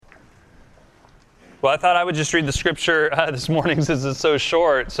Well, I thought I would just read the scripture this morning since it's so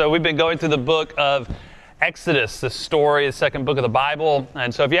short. So we've been going through the book of Exodus, the story, the second book of the Bible.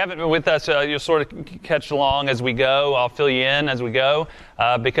 And so if you haven't been with us, you'll sort of catch along as we go. I'll fill you in as we go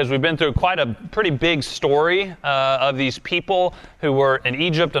because we've been through quite a pretty big story of these people who were in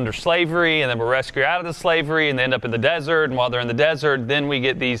Egypt under slavery and then were rescued out of the slavery and they end up in the desert. And while they're in the desert, then we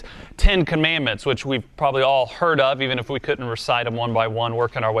get these 10 commandments, which we've probably all heard of, even if we couldn't recite them one by one,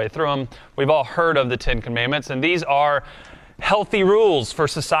 working our way through them. We've all heard of the 10 commandments, and these are healthy rules for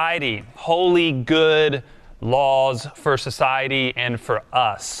society, holy, good laws for society and for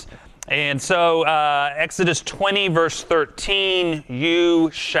us. And so Exodus 20, verse 13,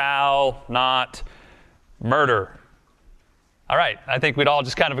 you shall not murder. All right, I think we'd all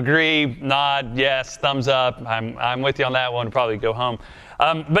just kind of agree, nod, yes, thumbs up. I'm with you on that one, probably go home.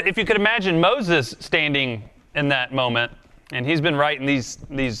 But if you could imagine Moses standing in that moment, and he's been writing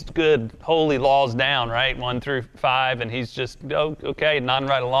these good, holy laws down, right, 1 through 5, and he's just, okay, nodding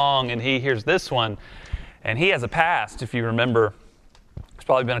right along, and he hears this one. And he has a past, if you remember. It's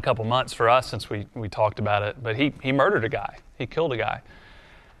probably been a couple months for us since we talked about it, but he murdered a guy. He killed a guy.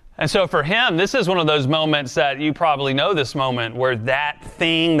 And so for him, this is one of those moments that you probably know this moment where that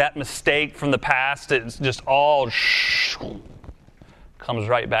thing, that mistake from the past, it's just all comes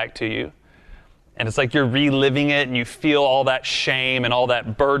right back to you. And it's like you're reliving it and you feel all that shame and all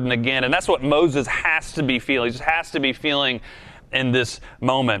that burden again. And that's what Moses has to be feeling. He just has to be feeling in this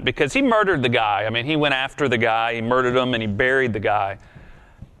moment because he murdered the guy. I mean, he went after the guy, he murdered him, and he buried the guy.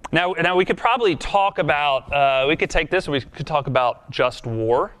 Now we could probably talk about, we could take this, we could talk about just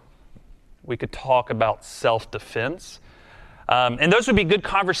war. We could talk about self-defense. And those would be good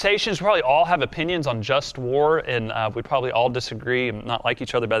conversations. We probably all have opinions on just war, and we'd probably all disagree and not like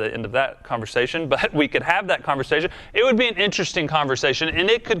each other by the end of that conversation, but we could have that conversation. It would be an interesting conversation, and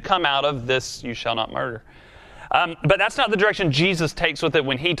it could come out of this, you shall not murder. But that's not the direction Jesus takes with it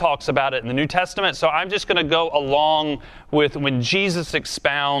when he talks about it in the New Testament. So I'm just going to go along with when Jesus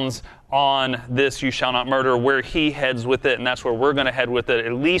expounds on this, you shall not murder, where he heads with it, and that's where we're going to head with it,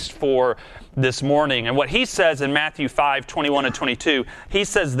 at least for this morning. And what he says in Matthew 5, 21 and 22, he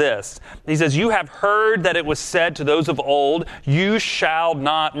says this. He says, you have heard that it was said to those of old, you shall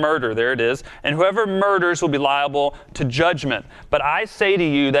not murder. There it is. And whoever murders will be liable to judgment. But I say to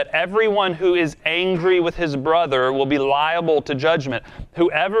you that everyone who is angry with his brother will be liable to judgment.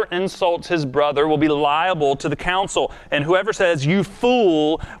 Whoever insults his brother will be liable to the council. And whoever says, you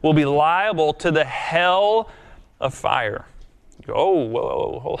fool, will be liable to the hell of fire. You go,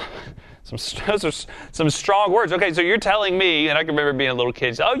 whoa. Those are some strong words. Okay, so you're telling me, and I can remember being a little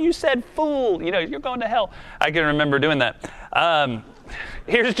kid, you said fool, you're going to hell. I can remember doing that.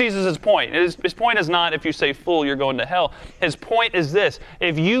 Here's Jesus' point. His point is not if you say fool, you're going to hell. His point is this.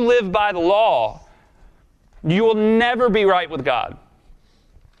 If you live by the law, you will never be right with God.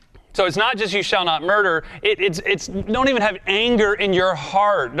 So it's not just you shall not murder. It's don't even have anger in your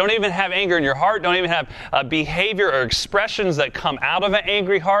heart. Don't even have anger in your heart. Don't even have behavior or expressions that come out of an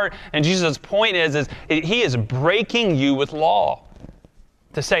angry heart. And Jesus' point is he is breaking you with law.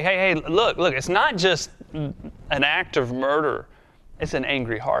 To say, hey, look, it's not just an act of murder. It's an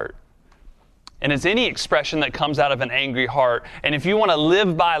angry heart. And it's any expression that comes out of an angry heart. And if you want to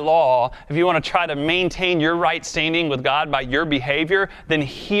live by law, if you want to try to maintain your right standing with God by your behavior, then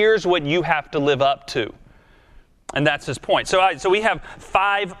here's what you have to live up to. And that's his point. So we have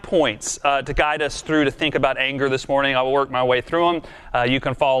 5 points to guide us through to think about anger this morning. I will work my way through them. You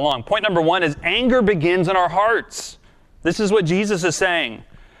can follow along. Point number 1 is anger begins in our hearts. This is what Jesus is saying.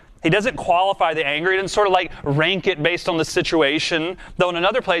 He doesn't qualify the anger. He doesn't sort of like rank it based on the situation. Though in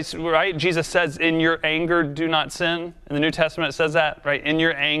another place, right, Jesus says, in your anger, do not sin. In the New Testament, it says that, right? In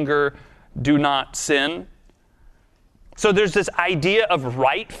your anger, do not sin. So there's this idea of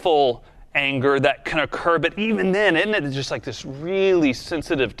rightful anger that can occur. But even then, isn't it just like this really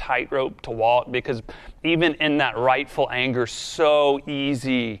sensitive tightrope to walk? Because even in that rightful anger, so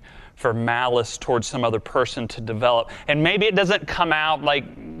easy for malice towards some other person to develop. And maybe it doesn't come out like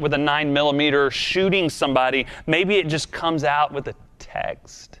with a 9mm shooting somebody. Maybe it just comes out with a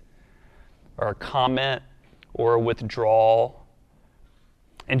text or a comment or a withdrawal.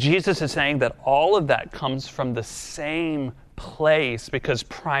 And Jesus is saying that all of that comes from the same place because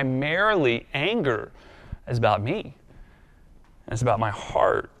primarily anger is about me. It's about my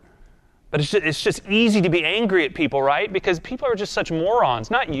heart. But it's just easy to be angry at people, right? Because people are just such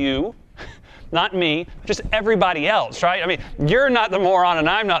morons. Not you. not me, just everybody else, right? I mean, you're not the moron and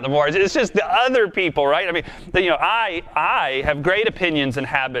I'm not the moron. It's just the other people, right? I mean, I have great opinions and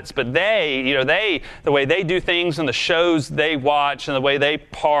habits, but the way they do things and the shows they watch and the way they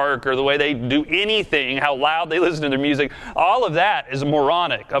park or the way they do anything, how loud they listen to their music, all of that is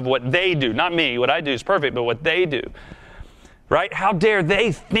moronic of what they do. Not me. What I do is perfect, but what they do. Right? How dare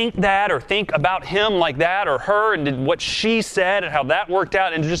they think that or think about him like that or her and did what she said and how that worked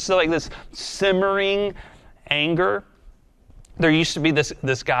out, and just like this simmering anger. There used to be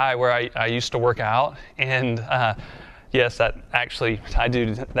this guy where I used to work out, and yes, that actually, I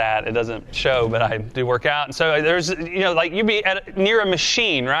do that. It doesn't show, but I do work out. And so there's, like you'd be near a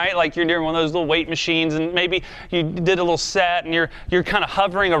machine, right? Like you're near one of those little weight machines, and maybe you did a little set and you're kind of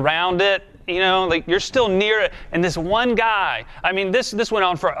hovering around it. Like you're still near it. And this one guy, I mean, this went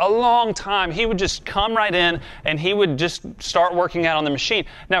on for a long time. He would just come right in and he would just start working out on the machine.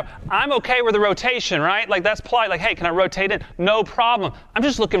 Now, I'm okay with the rotation, right? Like that's polite. Like, hey, can I rotate in? No problem. I'm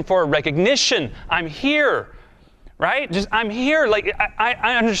just looking for a recognition. I'm here. Right? Just, I'm here. Like,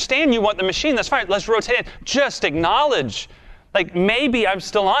 I understand you want the machine. That's fine. Let's rotate it. Just acknowledge. Like, maybe I'm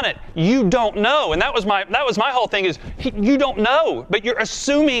still on it. You don't know. And that was my whole thing is, you don't know. But you're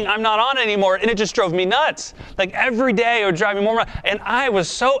assuming I'm not on it anymore. And it just drove me nuts. Like, every day it would drive me more. And I was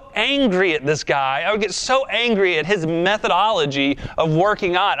so angry at this guy. I would get so angry at his methodology of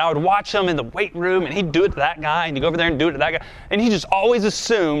working out. I would watch him in the weight room, and he'd do it to that guy, and he'd go over there and do it to that guy. And he just always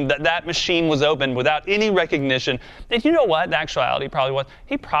assumed that machine was open without any recognition. And you know what? The actuality probably was,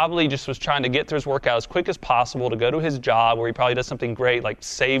 he probably just was trying to get through his workout as quick as possible to go to his job where he probably does something great like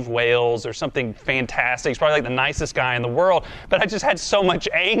save whales or something fantastic. He's probably like the nicest guy in the world. But I just had so much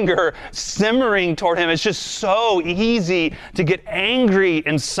anger simmering toward him. It's just so easy to get angry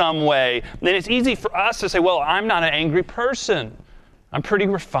in some way. And it's easy for us to say, well, I'm not an angry person. I'm pretty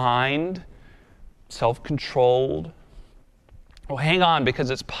refined, self-controlled. Well, hang on,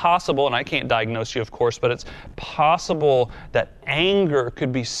 because it's possible, and I can't diagnose you, of course, but it's possible that anger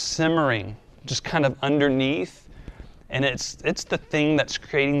could be simmering just kind of underneath. And it's the thing that's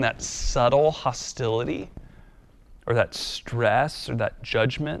creating that subtle hostility or that stress or that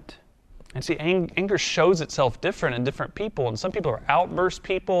judgment. And see, anger shows itself different in different people. And some people are outburst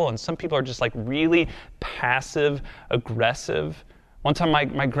people, and some people are just like really passive, aggressive. One time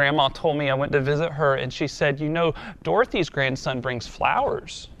my grandma told me, I went to visit her, and she said, Dorothy's grandson brings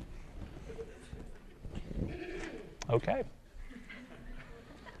flowers. Okay.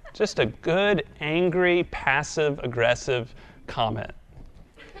 Just a good, angry, passive-aggressive comment.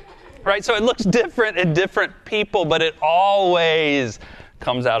 Right? So it looks different in different people, but it always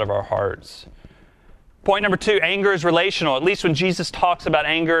comes out of our hearts. Point number 2, anger is relational. At least when Jesus talks about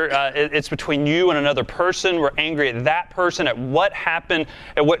anger, it's between you and another person. We're angry at that person, at what happened,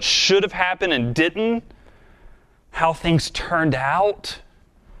 at what should have happened and didn't, how things turned out.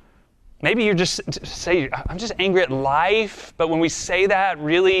 Maybe you're just say, I'm just angry at life. But when we say that,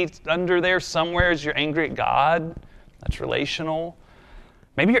 really under there somewhere is you're angry at God. That's relational.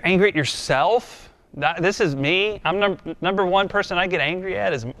 Maybe you're angry at yourself. This is me. I'm number one person I get angry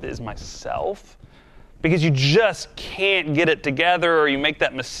at is myself. Because you just can't get it together, or you make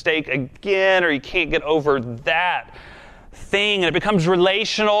that mistake again, or you can't get over that thing, and it becomes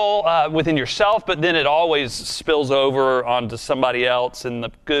relational within yourself, but then it always spills over onto somebody else in the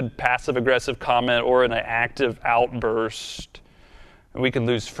good passive-aggressive comment or in an active outburst. And we can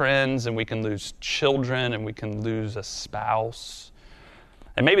lose friends, and we can lose children, and we can lose a spouse.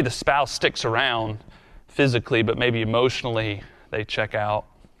 And maybe the spouse sticks around physically, but maybe emotionally they check out.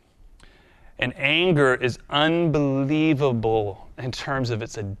 And anger is unbelievable in terms of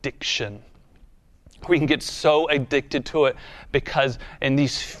its addiction. We can get so addicted to it because in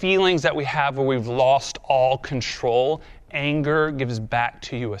these feelings that we have where we've lost all control, anger gives back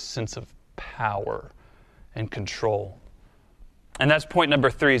to you a sense of power and control. And that's point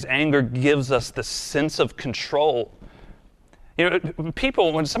number 3, is anger gives us the sense of control.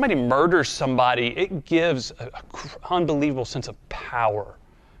 People, when somebody murders somebody, it gives an unbelievable sense of power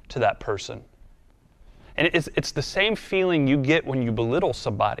to that person. And it's the same feeling you get when you belittle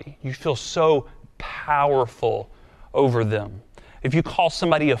somebody. You feel so powerful over them. If you call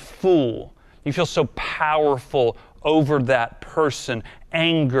somebody a fool, you feel so powerful over that person.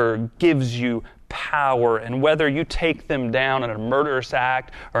 Anger gives you power. And whether you take them down in a murderous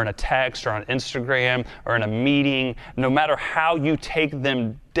act or in a text or on Instagram or in a meeting, no matter how you take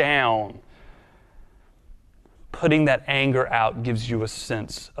them down, putting that anger out gives you a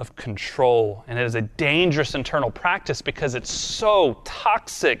sense of control. And it is a dangerous internal practice because it's so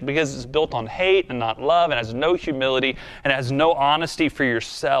toxic, because it's built on hate and not love, and has no humility, and has no honesty for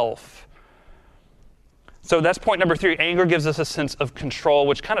yourself. So that's point number 3. Anger gives us a sense of control,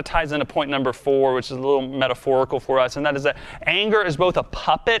 which kind of ties into point number 4, which is a little metaphorical for us, and that is that anger is both a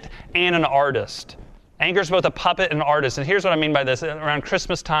puppet and an artist. Anger is both a puppet and an artist. And here's what I mean by this. Around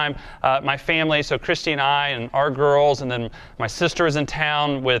Christmas time, my family, so Christy and I and our girls, and then my sister was in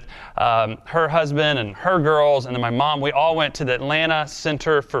town with her husband and her girls, and then my mom, we all went to the Atlanta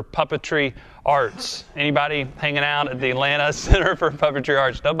Center for Puppetry Arts. Anybody hanging out at the Atlanta Center for Puppetry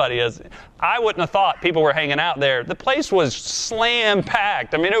Arts? Nobody is. I wouldn't have thought people were hanging out there. The place was slam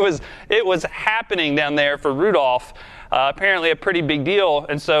packed. I mean, it was happening down there for Rudolph. Apparently a pretty big deal,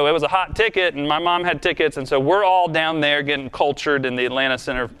 and so it was a hot ticket, and my mom had tickets, and so we're all down there getting cultured in the Atlanta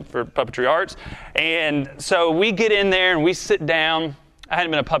Center for Puppetry Arts. And so we get in there and we sit down. I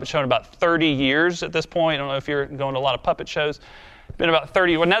hadn't been a puppet show in about 30 years at this point. I don't know if you're going to a lot of puppet shows. It's been about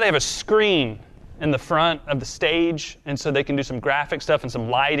 30. Well, now they have a screen in the front of the stage, and so they can do some graphic stuff and some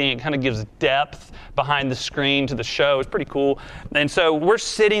lighting. It kind of gives depth behind the screen to the show. It's pretty cool. And so we're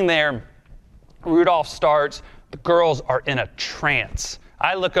sitting there. Rudolph starts. The girls are in a trance.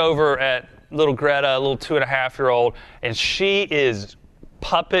 I look over at little Greta, a little 2.5-year-old, and she is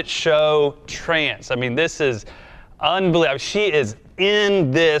puppet show trance. I mean, this is unbelievable. She is in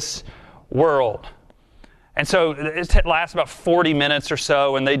this world. And so it lasts about 40 minutes or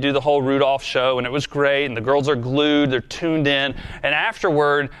so, and they do the whole Rudolph show, and it was great, and the girls are glued, they're tuned in, and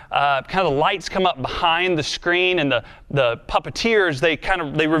afterward, kind of the lights come up behind the screen, and the puppeteers,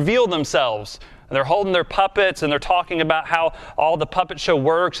 they reveal themselves. And they're holding their puppets, and they're talking about how all the puppet show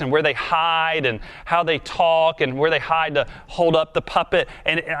works and where they hide and how they talk and where they hide to hold up the puppet.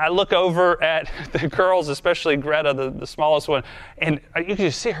 And I look over at the girls, especially Greta, the smallest one, and you can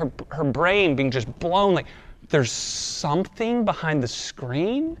just see her brain being just blown. Like, there's something behind the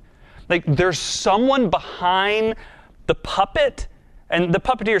screen? Like, there's someone behind the puppet? And the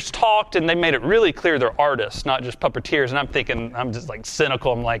puppeteers talked, and they made it really clear they're artists, not just puppeteers. And I'm thinking, I'm just like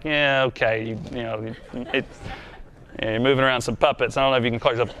cynical. I'm like, yeah, okay, you're moving around some puppets. I don't know if you can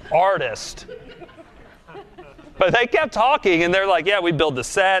call yourself artist. But they kept talking, and they're like, yeah, we build the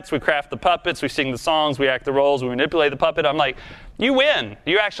sets, we craft the puppets, we sing the songs, we act the roles, we manipulate the puppet. I'm like, you win.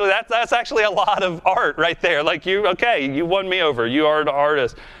 You actually, that's actually a lot of art right there. Like, you won me over. You are an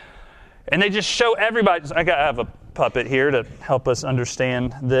artist. And they just show everybody. I have a puppet here to help us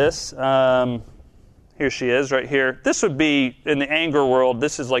understand this. Here she is right here. This would be, in the anger world,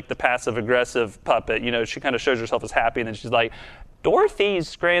 this is like the passive-aggressive puppet. She kind of shows herself as happy, and then she's like,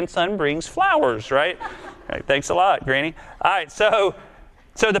 Dorothy's grandson brings flowers, right? Right, thanks a lot, Granny. All right, so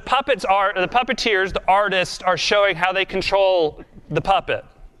the puppeteers, the artists, are showing how they control the puppet.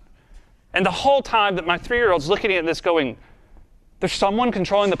 And the whole time that my 3-year-old's looking at this going, there's someone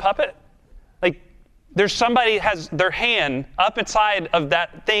controlling the puppet? Like, there's somebody has their hand up inside of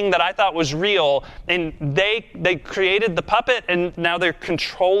that thing that I thought was real, and they created the puppet, and now they're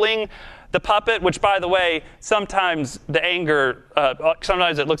controlling the puppet, which, by the way, sometimes the anger,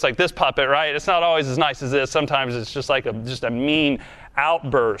 sometimes it looks like this puppet, right? It's not always as nice as this. Sometimes it's just like a mean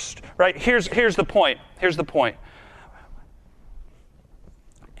outburst, right? Here's the point. Here's the point.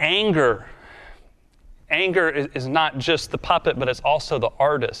 Anger is not just the puppet, but it's also the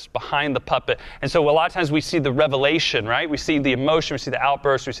artist behind the puppet. And so a lot of times we see the revelation, right? We see the emotion, we see the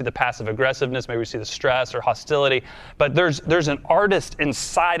outburst, we see the passive aggressiveness, maybe we see the stress or hostility. But there's an artist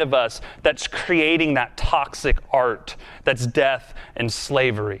inside of us that's creating that toxic art, that's death and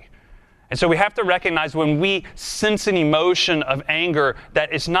slavery. And so we have to recognize when we sense an emotion of anger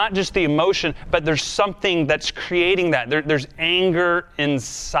that it's not just the emotion, but there's something that's creating that. There's anger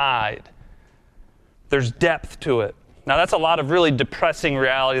inside. There's depth to it. Now, that's a lot of really depressing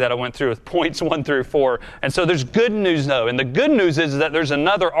reality that I went through with points 1 through 4. And so there's good news, though. And the good news is that there's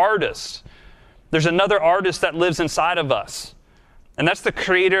another artist. There's another artist that lives inside of us. And that's the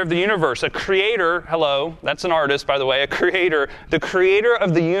creator of the universe. A creator, hello, that's an artist, by the way, a creator. The creator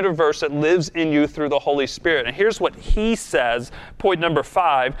of the universe that lives in you through the Holy Spirit. And here's what he says, point number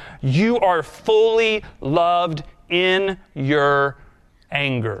 5. You are fully loved in your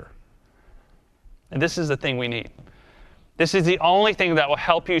anger. And this is the thing we need. This is the only thing that will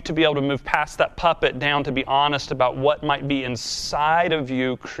help you to be able to move past that puppet down to be honest about what might be inside of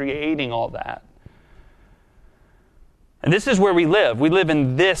you creating all that. And this is where we live. We live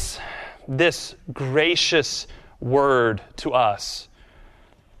in this gracious word to us.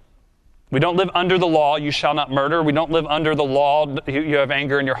 We don't live under the law, you shall not murder. We don't live under the law, you have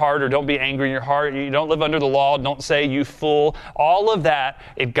anger in your heart, or don't be angry in your heart. You don't live under the law, don't say you fool. All of that,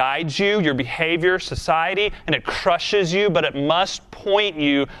 it guides you, your behavior, society, and it crushes you, but it must point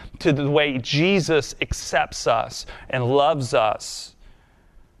you to the way Jesus accepts us and loves us.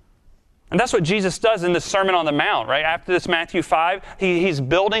 And that's what Jesus does in the Sermon on the Mount, right? After this Matthew 5, he's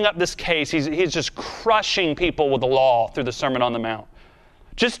building up this case. He's just crushing people with the law through the Sermon on the Mount.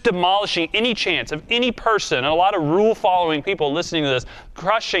 Just demolishing any chance of any person, and a lot of rule-following people listening to this,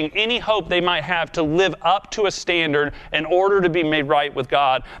 crushing any hope they might have to live up to a standard in order to be made right with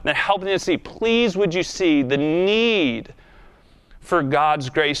God, and helping them see, please would you see the need for God's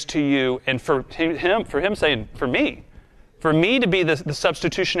grace to you, and for him saying, for me to be the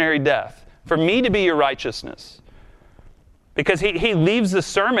substitutionary death, for me to be your righteousness. Because he leaves the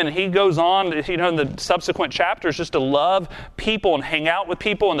sermon, and he goes on, in the subsequent chapters, just to love people and hang out with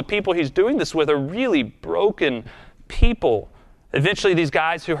people, and the people he's doing this with are really broken people. Eventually, these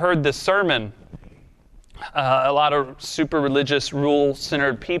guys who heard this sermon, a lot of super religious,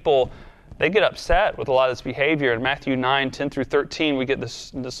 rule-centered people, they get upset with a lot of this behavior. In Matthew 9, 10 through 13, we get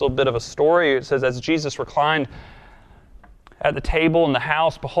this little bit of a story. It says, as Jesus reclined at the table in the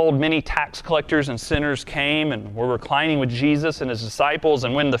house, behold, many tax collectors and sinners came and were reclining with Jesus and his disciples.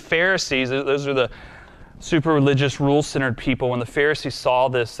 And when the Pharisees, those are the super religious, rule-centered people, when the Pharisees saw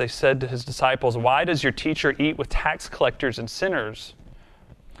this, they said to his disciples, why does your teacher eat with tax collectors and sinners?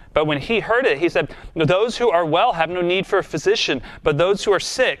 But when he heard it, he said, those who are well have no need for a physician, but those who are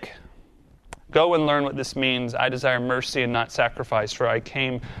sick. Go and learn what this means. I desire mercy and not sacrifice, for I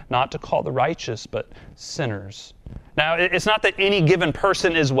came not to call the righteous, but sinners. Now, it's not that any given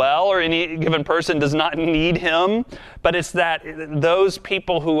person is well or any given person does not need him, but it's that those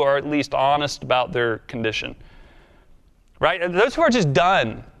people who are at least honest about their condition, right? Those who are just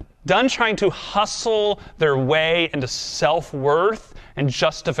done trying to hustle their way into self-worth and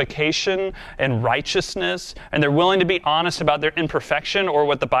justification and righteousness, and they're willing to be honest about their imperfection, or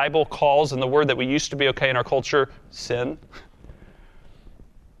what the Bible calls, in the word that we used to be okay in our culture, sin.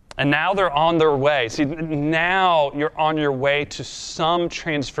 And now they're on their way. See, now you're on your way to some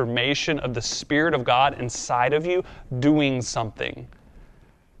transformation of the Spirit of God inside of you doing something.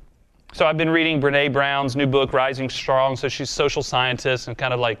 So I've been reading Brené Brown's new book, Rising Strong. So she's a social scientist and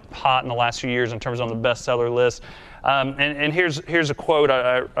kind of like hot in the last few years in terms of on the bestseller list. And here's a quote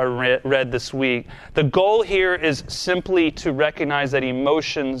I read this week. The goal here is simply to recognize that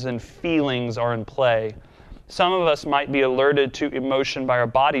emotions and feelings are in play. Some of us might be alerted to emotion by our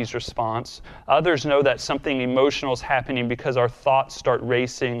body's response. Others know that something emotional is happening because our thoughts start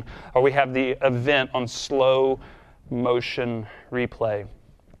racing, or we have the event on slow motion replay.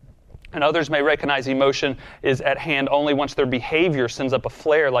 And others may recognize emotion is at hand only once their behavior sends up a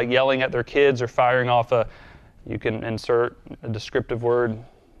flare, like yelling at their kids or firing off you can insert a descriptive word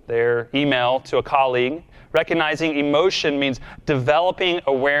there, email to a colleague. Recognizing emotion means developing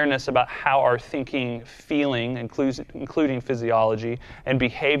awareness about how our thinking, feeling, including physiology, and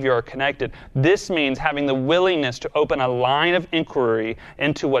behavior are connected. This means having the willingness to open a line of inquiry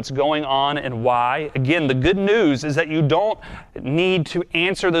into what's going on and why. Again, the good news is that you don't need to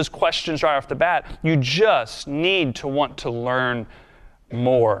answer those questions right off the bat. You just need to want to learn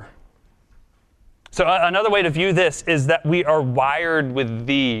more. So another way to view this is that we are wired with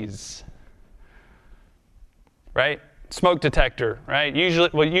these. Right? Smoke detector, right?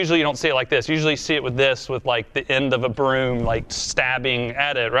 Usually you don't see it like this. Usually you see it with this, with like the end of a broom, like stabbing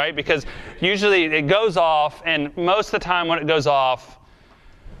at it, right? Because usually it goes off, and most of the time when it goes off,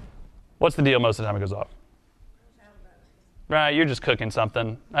 what's the deal most of the time it goes off? Right, you're just cooking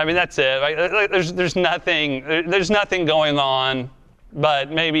something. I mean, that's it. Like, there's nothing going on, but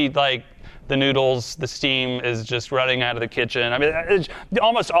maybe like the noodles, the steam is just running out of the kitchen. I mean,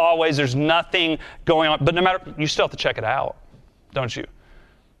 almost always there's nothing going on, but no matter, you still have to check it out, don't you?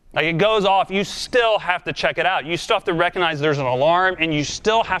 Like it goes off, you still have to check it out. You still have to recognize there's an alarm, and you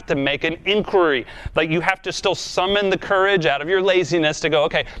still have to make an inquiry. Like you have to still summon the courage out of your laziness to go,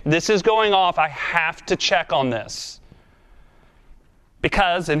 okay, this is going off, I have to check on this.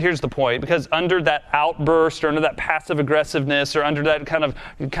 Because, and here's the point, because under that outburst or under that passive aggressiveness or under that kind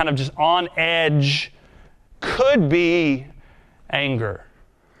of just on edge could be anger.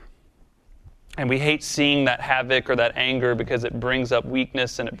 And we hate seeing that havoc or that anger because it brings up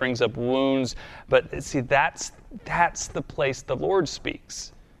weakness and it brings up wounds. But see, that's the place the Lord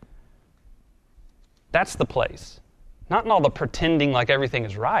speaks. That's the place. Not in all the pretending like everything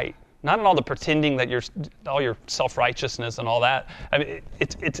is right. Not in all the pretending that all your self-righteousness and all that. I mean,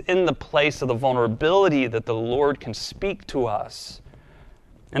 it's in the place of the vulnerability that the Lord can speak to us.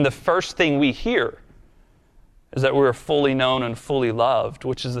 And the first thing we hear is that we're fully known and fully loved,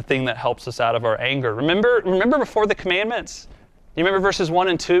 which is the thing that helps us out of our anger. Remember before the commandments? You remember verses 1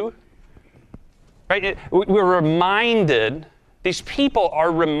 and 2? Right? We're reminded These people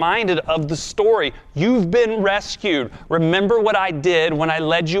are reminded of the story. You've been rescued. Remember what I did when I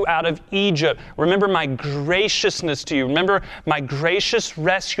led you out of Egypt. Remember my graciousness to you. Remember my gracious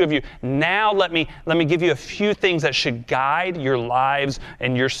rescue of you. Now let me give you a few things that should guide your lives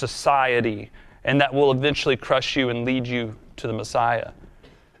and your society, and that will eventually crush you and lead you to the Messiah.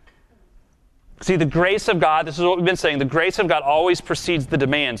 See, the grace of God, this is what we've been saying, the grace of God always precedes the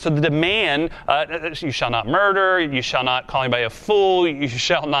demand. So the demand, you shall not murder, you shall not call anybody a fool, you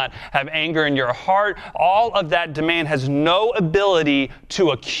shall not have anger in your heart. All of that demand has no ability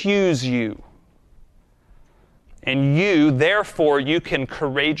to accuse you. And you, therefore, you can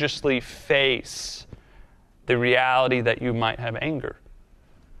courageously face the reality that you might have anger.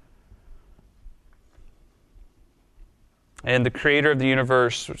 And the creator of the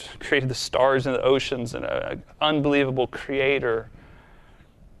universe, which created the stars and the oceans, and an unbelievable creator,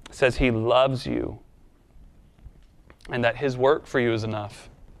 says he loves you and that his work for you is enough.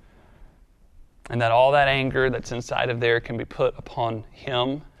 And that all that anger that's inside of there can be put upon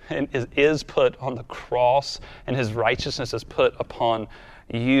him and is put on the cross, and his righteousness is put upon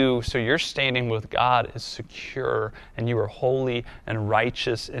you. So your standing with God is secure, and you are holy and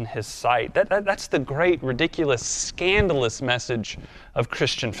righteous in his sight. That's the great, ridiculous, scandalous message of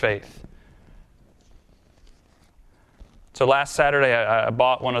Christian faith. So last Saturday, I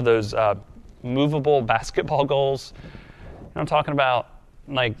bought one of those movable basketball goals. You know what I'm talking about?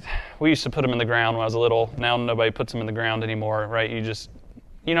 Like, we used to put them in the ground when I was little. Now nobody puts them in the ground anymore, right? You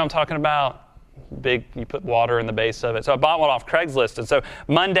know what I'm talking about? Big, you put water in the base of it. So I bought one off Craigslist. And so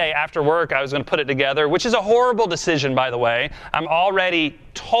Monday after work, I was going to put it together, which is a horrible decision, by the way. I'm already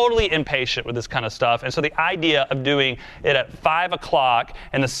totally impatient with this kind of stuff. And so the idea of doing it at 5 o'clock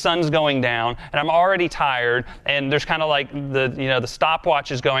and the sun's going down and I'm already tired and there's kind of like the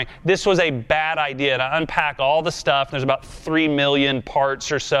stopwatch is going, this was a bad idea. And I unpack all the stuff. There's about 3 million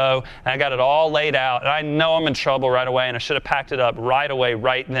parts or so. And I got it all laid out. And I know I'm in trouble right away, and I should have packed it up right away,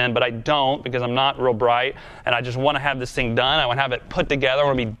 right then, but I don't, because I'm not real bright. And I just want to have this thing done. I want to have it put together. I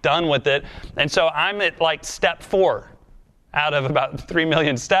want to be done with it. And so I'm at like step 4. Out of about 3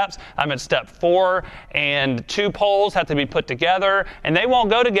 million steps, I'm at step 4, and 2 poles have to be put together, and they won't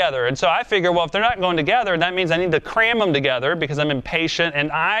go together. And so I figure, well, if they're not going together, that means I need to cram them together because I'm impatient,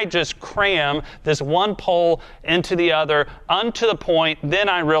 and I just cram this one pole into the other unto the point, then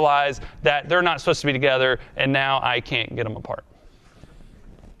I realize that they're not supposed to be together, and now I can't get them apart.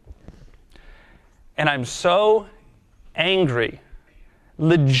 And I'm so angry,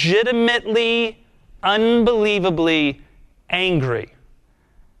 legitimately, unbelievably angry.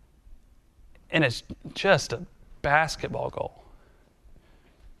 And it's just a basketball goal.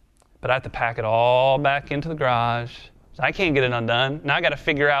 But I have to pack it all back into the garage. So I can't get it undone. Now I got to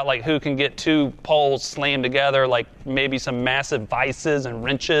figure out like who can get 2 poles slammed together, like maybe some massive vices and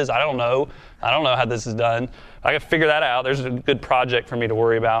wrenches. I don't know how this is done. I got to figure that out. There's a good project for me to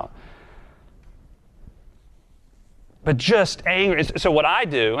worry about. But just angry. So what I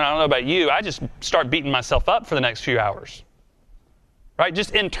do, and I don't know about you, I just start beating myself up for the next few hours. Right?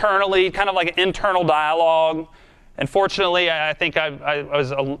 Just internally, kind of like an internal dialogue. And fortunately, I think I was,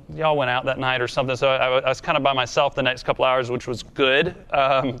 y'all went out that night or something, so I was kind of by myself the next couple hours, which was good.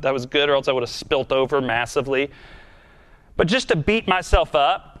 That was good, or else I would have spilt over massively. But just to beat myself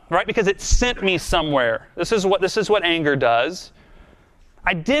up, right? Because it sent me somewhere. This is what anger does.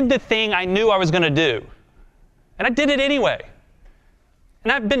 I did the thing I knew I was going to do. And I did it anyway.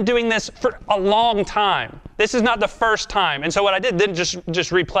 And I've been doing this for a long time. This is not the first time. And so what I did, didn't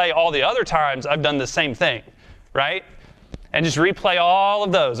just replay all the other times I've done the same thing, right? And just replay all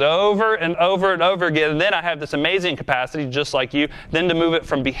of those over and over and over again. And then I have this amazing capacity, just like you, then to move it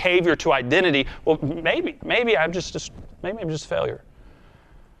from behavior to identity. Well, maybe I'm just a failure.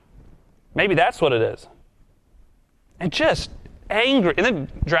 Maybe that's what it is. And just angry, and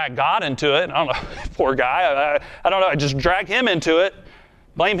then drag God into it. I don't know, poor guy. I don't know. I just drag him into it,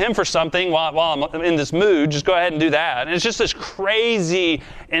 blame him for something while I'm in this mood. Just go ahead and do that. And it's just this crazy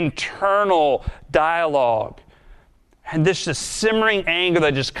internal dialogue, and this just simmering anger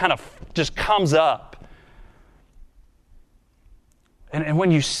that just kind of just comes up. And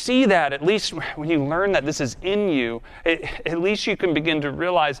when you see that, at least when you learn that this is in you, at least you can begin to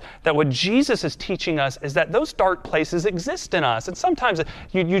realize that what Jesus is teaching us is that those dark places exist in us. And sometimes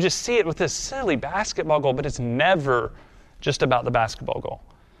you just see it with this silly basketball goal, but it's never just about the basketball goal.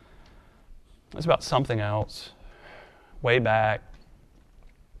 It's about something else, way back.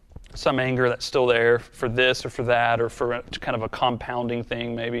 Some anger that's still there for this or for that, or for kind of a compounding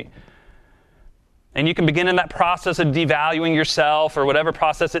thing maybe. And you can begin in that process of devaluing yourself or whatever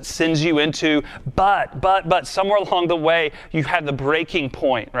process it sends you into. But somewhere along the way, you have the breaking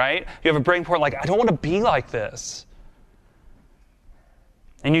point, right? You have a breaking point like, I don't want to be like this.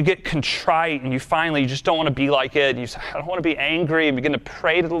 And you get contrite and you just don't want to be like it. And you say, I don't want to be angry. And begin to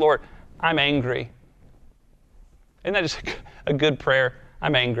pray to the Lord, I'm angry. Isn't that just a good prayer?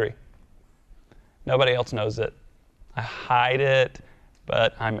 I'm angry. Nobody else knows it. I hide it,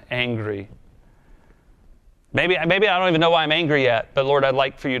 but I'm angry. Maybe I don't even know why I'm angry yet, but Lord, I'd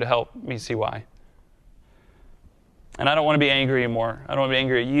like for you to help me see why. And I don't want to be angry anymore. I don't want to be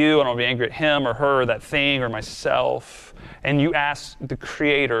angry at you. I don't want to be angry at him or her or that thing or myself. And you ask the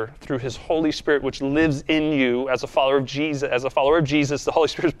Creator through His Holy Spirit, which lives in you as a follower of Jesus. As a follower of Jesus, the Holy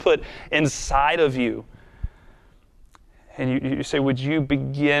Spirit is put inside of you. And you say, would you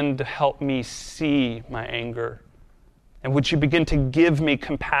begin to help me see my anger? And would you begin to give me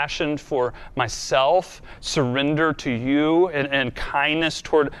compassion for myself, surrender to you, and kindness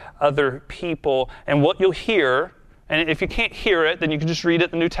toward other people? And what you'll hear, and if you can't hear it, then you can just read it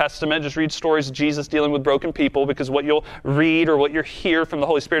in the New Testament. Just read stories of Jesus dealing with broken people, because what you'll read or what you'll hear from the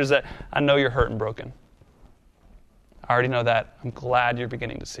Holy Spirit is that, I know you're hurt and broken. I already know that. I'm glad you're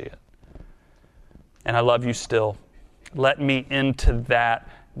beginning to see it. And I love you still. Let me into that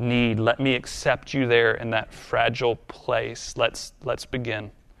need. Let me accept you there in that fragile place. Let's begin.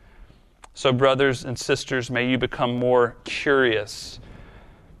 So brothers and sisters, may you become more curious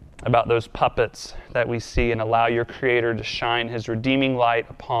about those puppets that we see and allow your Creator to shine His redeeming light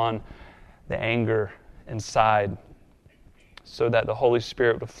upon the anger inside so that the Holy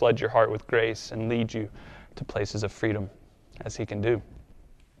Spirit would flood your heart with grace and lead you to places of freedom as He can do.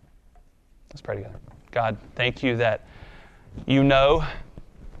 Let's pray together. God, thank you that you know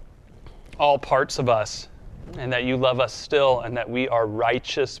all parts of us, and that you love us still, and that we are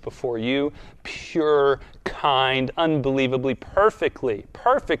righteous before you, pure, kind, unbelievably, perfectly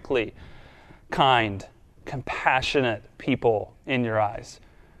kind, compassionate people in your eyes.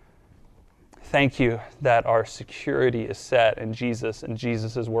 Thank you that our security is set in Jesus and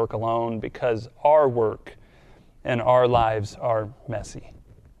Jesus' work alone, because our work and our lives are messy.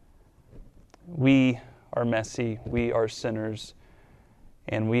 We are messy, we are sinners,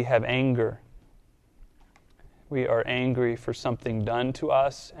 and we have anger. We are angry for something done to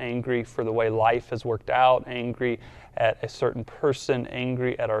us, angry for the way life has worked out, angry at a certain person,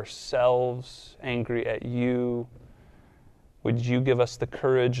 angry at ourselves, angry at you. Would you give us the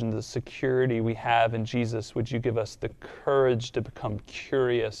courage and the security we have in Jesus? Would you give us the courage to become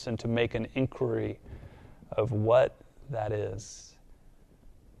curious and to make an inquiry of what that is?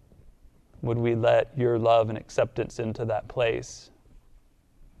 Would we let your love and acceptance into that place?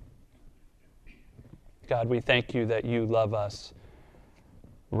 God, we thank you that you love us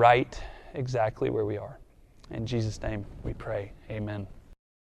right exactly where we are. In Jesus' name we pray. Amen.